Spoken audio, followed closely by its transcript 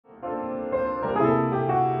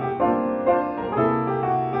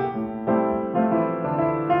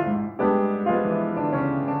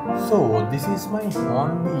This is my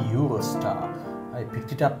Hornby Eurostar. I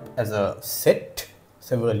picked it up as a set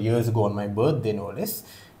several years ago on my birthday, no less.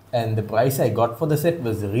 And the price I got for the set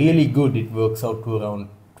was really good. It works out to around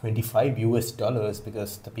 $25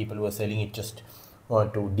 because the people who were selling it just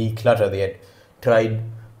wanted to declutter. They had tried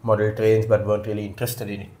model trains but weren't really interested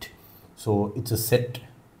in it. So it's a set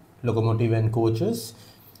locomotive and coaches.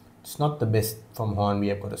 It's not the best from Hornby,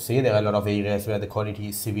 I've got to say. There are a lot of areas where the quality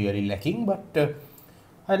is severely lacking, but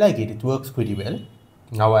I like it. It works pretty well.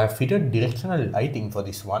 Now I have fitted directional lighting for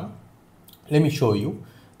this one. Let me show you.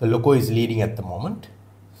 The loco is leading at the moment.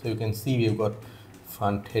 So you can see we've got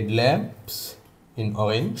front headlamps in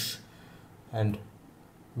orange, and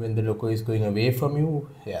when the loco is going away from you,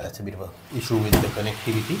 yeah, that's a bit of an issue with the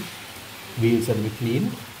connectivity. Wheels are a bit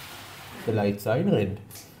clean. The lights are in red.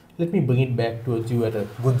 Let me bring it back towards you at a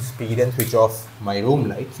good speed and switch off my room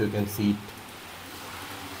light so you can see it.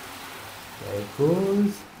 There it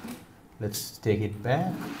goes. Let's take it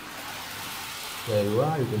back. There you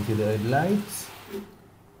are, you can see the red lights.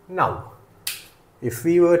 Now, if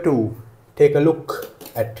we were to take a look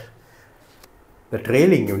at the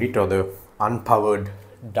trailing unit or the unpowered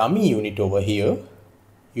dummy unit over here,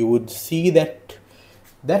 you would see that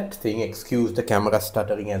that thing, excuse the camera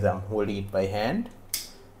stuttering as I'm holding it by hand,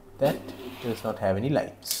 that does not have any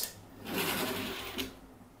lights.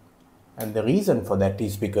 And the reason for that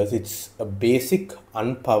is because it's a basic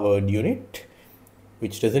unpowered unit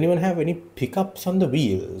which doesn't even have any pickups on the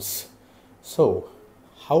wheels. So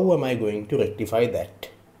how am I going to rectify that?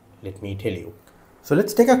 Let me tell you. So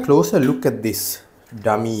let's take a closer look at this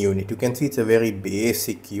dummy unit. You can see it's a very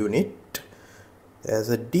basic unit. There's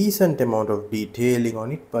a decent amount of detailing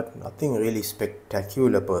on it, but nothing really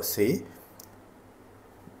spectacular per se.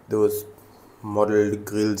 Those modeled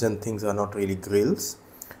grills and things are not really grills.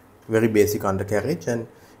 Very basic undercarriage, and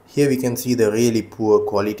here we can see the really poor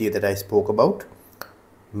quality that I spoke about.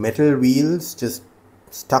 Metal wheels just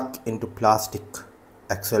stuck into plastic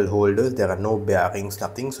axle holders. There are no bearings,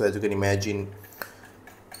 nothing. So as you can imagine,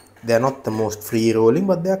 they're not the most free rolling,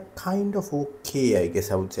 but they're kind of okay, I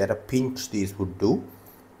guess I would say. At a pinch these would do.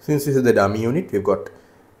 Since this is the dummy unit, we've got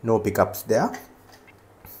no pickups there.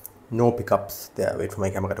 No pickups there. Wait for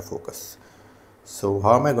my camera to focus. So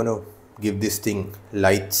how am I going to give this thing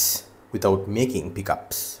lights without making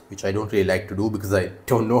pickups, which I don't really like to do because I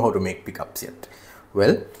don't know how to make pickups yet?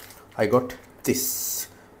 Well, I got this.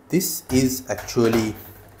 This is actually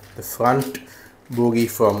the front bogie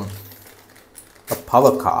from a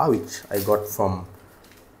power car which I got from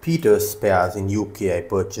Peter's Spares in UK. I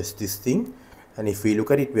purchased this thing, and if we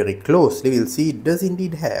look at it very closely, we'll see it does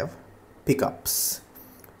indeed have pickups.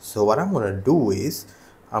 So what I'm going to do is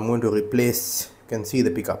I'm going to replace, you can see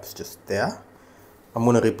the pickups just there. I'm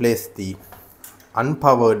going to replace the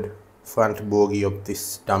unpowered front bogie of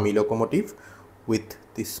this dummy locomotive with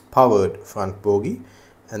this powered front bogie,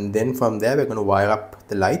 and then from there we're going to wire up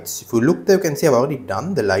the lights. If you look there, you can see I've already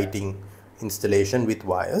done the lighting installation with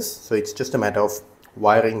wires, so it's just a matter of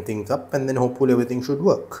wiring things up, and then hopefully everything should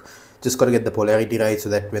work. Just got to get the polarity right so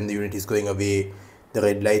that when the unit is going away, the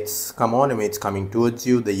red lights come on, and when it's coming towards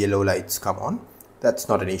you, the yellow lights come on. That's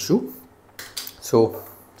not an issue. So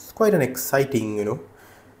it's quite an exciting,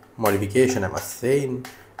 modification, I must say, and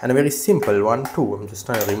a very simple one too. I'm just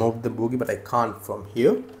trying to remove the bogie, but I can't from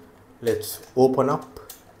here. Let's open up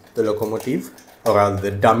the locomotive, or rather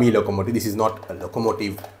the dummy locomotive. This is not a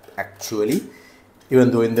locomotive actually,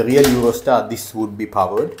 even though in the real Eurostar this would be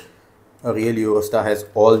powered. A real Eurostar has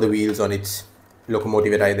all the wheels on its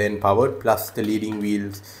locomotive at either end powered, plus the leading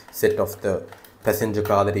wheels set of the passenger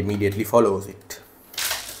car that immediately follows it.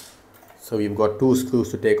 So we've got two screws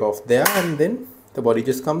to take off there, and then the body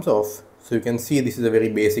just comes off. So you can see this is a very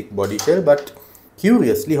basic body shell, but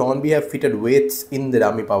curiously Hornby have fitted weights in the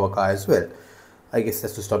dummy power car as well. I guess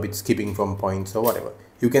that's to stop it skipping from points or whatever.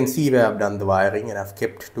 You can see where I've done the wiring, and I've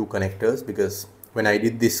kept two connectors because when I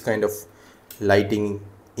did this kind of lighting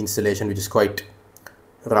installation, which is quite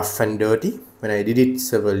rough and dirty, when I did it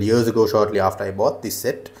several years ago, shortly after I bought this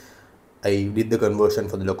set, I did the conversion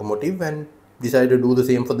for the locomotive and decided to do the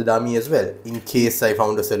same for the dummy as well, in case I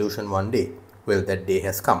found a solution one day. Well, that day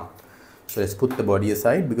has come. So let's put the body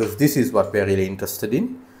aside because this is what we're really interested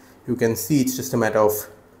in. You can see it's just a matter of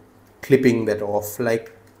clipping that off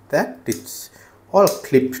like that. It's all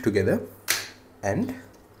clipped together and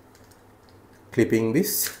clipping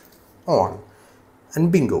this on,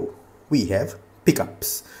 and bingo, we have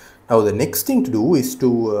pickups. Now the next thing to do is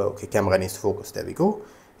to, okay, camera needs to focus, there we go,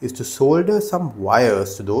 is to solder some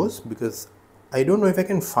wires to those, because I don't know if I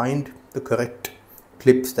can find the correct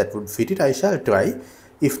clips that would fit it. I shall try.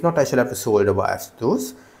 If not, I shall have to solder wires to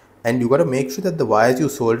those. And you got to make sure that the wires you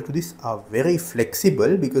solder to this are very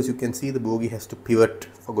flexible, because you can see the bogie has to pivot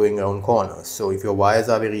for going around corners. So if your wires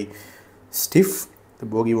are very stiff, the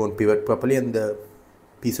bogie won't pivot properly and the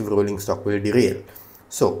piece of rolling stock will derail.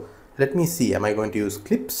 So let me see, am I going to use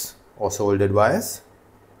clips or soldered wires?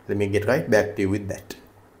 Let me get right back to you with that.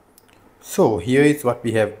 So here is what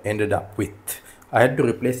we have ended up with. I had to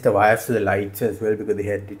replace the wires to the lights as well because they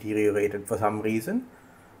had deteriorated for some reason,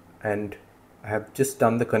 and I have just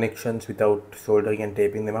done the connections without soldering and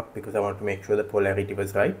taping them up because I want to make sure the polarity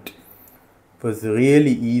was right. It was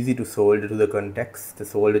really easy to solder to the contacts. The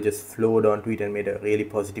solder just flowed onto it and made a really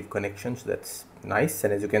positive connection, so that's nice.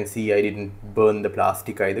 And as you can see, I didn't burn the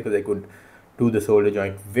plastic either because I could do the solder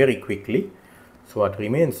joint very quickly. So what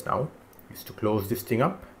remains now is to close this thing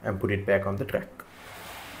up and put it back on the track.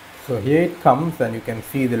 So here it comes, and you can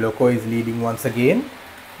see the loco is leading once again,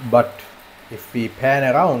 but if we pan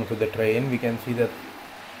around to the train, we can see that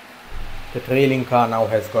the trailing car now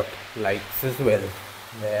has got lights as well.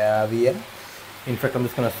 There we are. In fact, I'm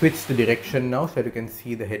just going to switch the direction now so that you can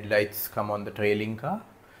see the headlights come on the trailing car.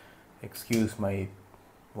 Excuse my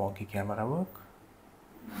wonky camera work.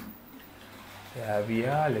 There we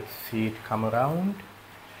are. Let's see it come around.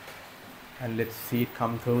 And let's see it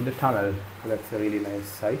come through the tunnel. That's a really nice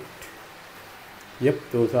sight. Yep,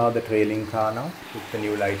 those are the trailing car now with the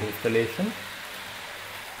new light installation.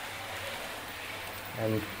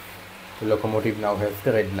 And the locomotive now has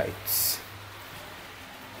the red lights.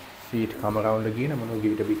 See it come around again. I'm going to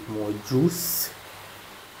give it a bit more juice.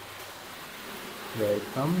 There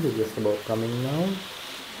it comes. It's just about coming now.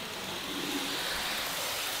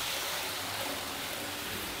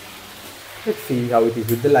 Let's see how it is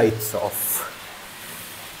with the lights off.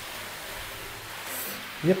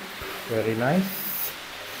 Yep, very nice.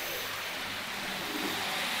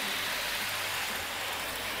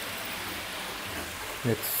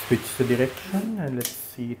 Let's switch the direction and let's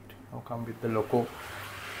see it now come with the loco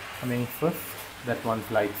coming first. That one's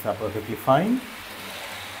lights are perfectly fine.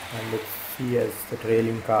 And let's see as the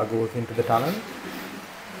trailing car goes into the tunnel.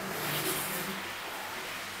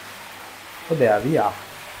 So there we are.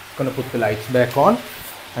 Going to put the lights back on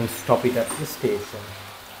and stop it at the station.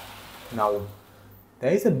 Now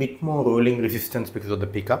there is a bit more rolling resistance because of the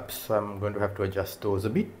pickups, so I'm going to have to adjust those a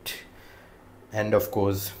bit, and of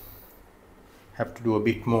course have to do a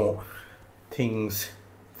bit more things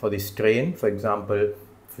for this train. For example,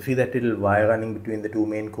 if you see that little wire running between the two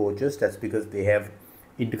main coaches, that's because they have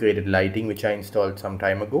integrated lighting which I installed some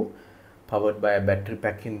time ago, powered by a battery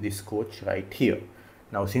pack in this coach right here.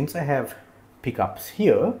 Now since I have pickups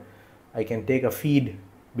here, I can take a feed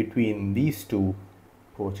between these two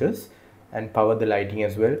coaches and power the lighting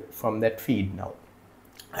as well from that feed. Now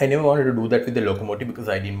I never wanted to do that with the locomotive because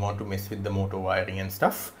I didn't want to mess with the motor wiring and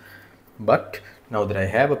stuff, but now that I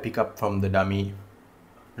have a pickup from the dummy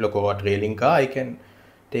loco or trailing car, I can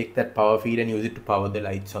take that power feed and use it to power the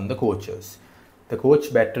lights on the coaches. The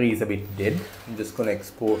coach battery is a bit dead. I'm just going to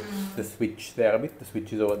export the switch there a bit. The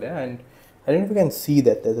switch is over there, and I don't know if you can see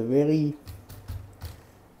that there's a very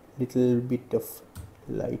little bit of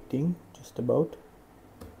lighting just about.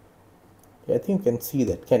 Yeah, I think you can see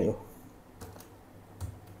that, can you?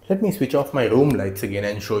 Let me switch off my room lights again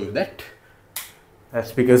and show you that.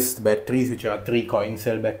 That's because the batteries, which are 3 coin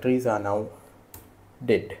cell batteries, are now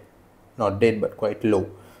dead. Not dead, but quite low.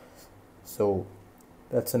 So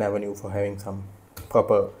that's an avenue for having some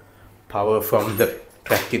proper power from the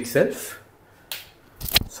track itself.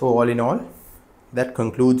 So all in all, that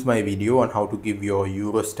concludes my video on how to give your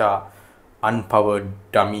Eurostar unpowered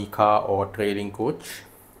dummy car or trailing coach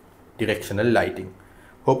directional lighting.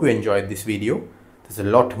 Hope you enjoyed this video. There's a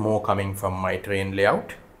lot more coming from my train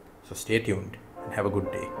layout, so stay tuned and have a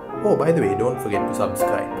good day. Oh, by the way, don't forget to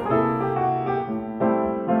subscribe.